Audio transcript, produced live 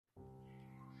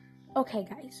Okay,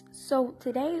 guys, so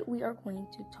today we are going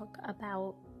to talk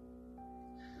about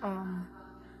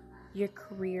your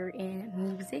career in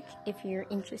music if you're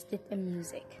interested in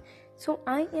music. So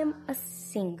I am a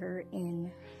singer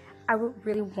and I would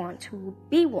really want to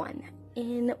be one.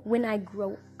 And when I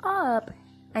grow up,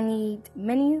 I need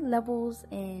many levels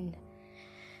and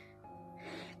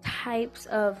types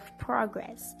of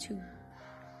progress to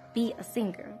be a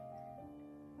singer.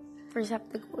 First, I have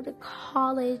to go to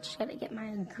college, gotta get my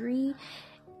degree.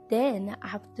 Then I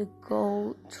have to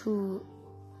go to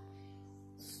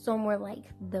somewhere like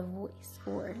The Voice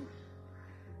or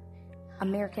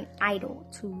American Idol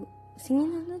to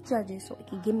sing to the judges so it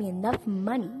can give me enough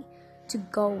money to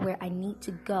go where I need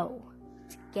to go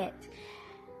to get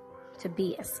to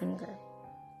be a singer.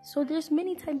 So there's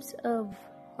many types of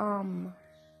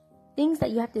things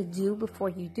that you have to do before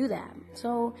you do that.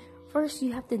 So first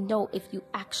you have to know if you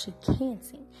actually can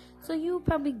sing. So you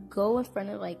probably go in front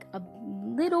of like a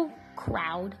little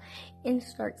crowd and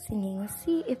start singing and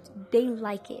see if they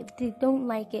like it. If they don't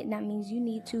like it, that means you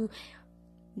need to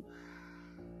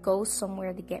go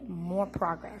somewhere to get more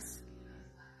progress.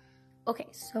 Okay,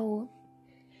 so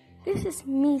this is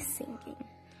me singing.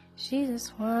 She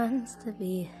just wants to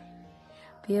be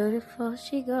beautiful,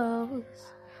 she goes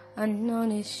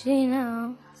unknown as she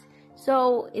knows.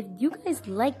 So if you guys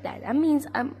like that, that means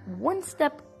I'm one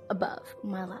step above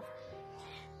my level.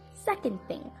 Second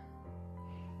thing,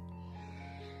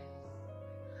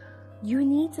 you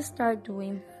need to start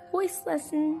doing voice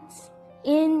lessons,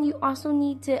 and you also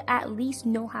need to at least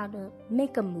know how to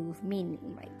make a move,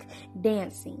 meaning like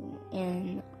dancing,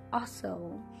 and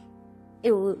also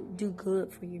it will do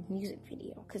good for your music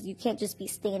video because you can't just be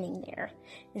standing there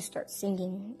and start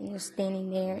singing and you're standing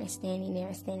there and standing there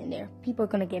and standing there. People are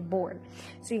going to get bored.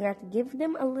 So you have to give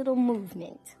them a little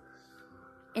movement.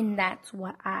 And that's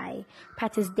what I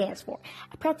practice dance for.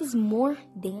 I practice more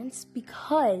dance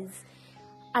because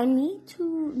I need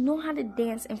to know how to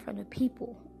dance in front of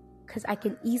people because I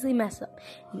can easily mess up.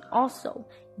 And also,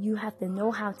 you have to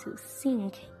know how to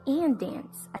sing and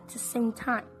dance at the same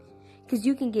time. Because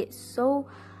you can get so,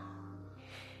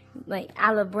 like,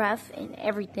 out of breath and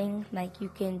everything. Like, you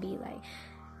can be like,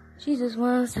 she just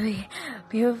wants to be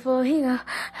beautiful. You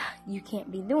can't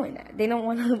be doing that. They don't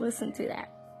want to listen to that.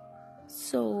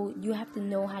 So, you have to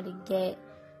know how to get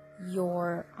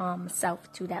your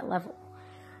self to that level.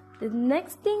 The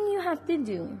next thing you have to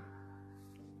do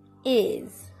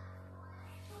is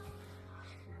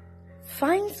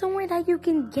find somewhere that you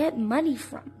can get money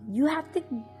from. You have to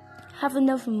have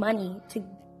enough money to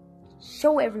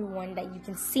show everyone that you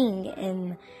can sing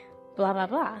and blah blah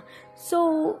blah.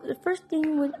 So the first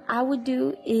thing I would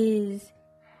do is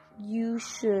you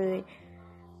should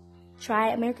try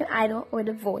American Idol or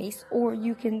The Voice, or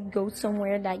you can go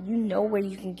somewhere that you know where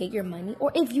you can get your money,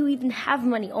 or if you even have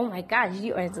money, oh my gosh,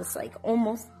 you are just like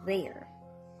almost there.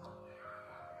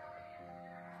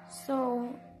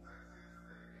 So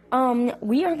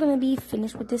we are gonna be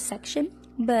finished with this section.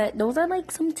 But those are like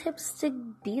some tips to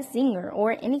be a singer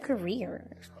or any career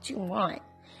that you want.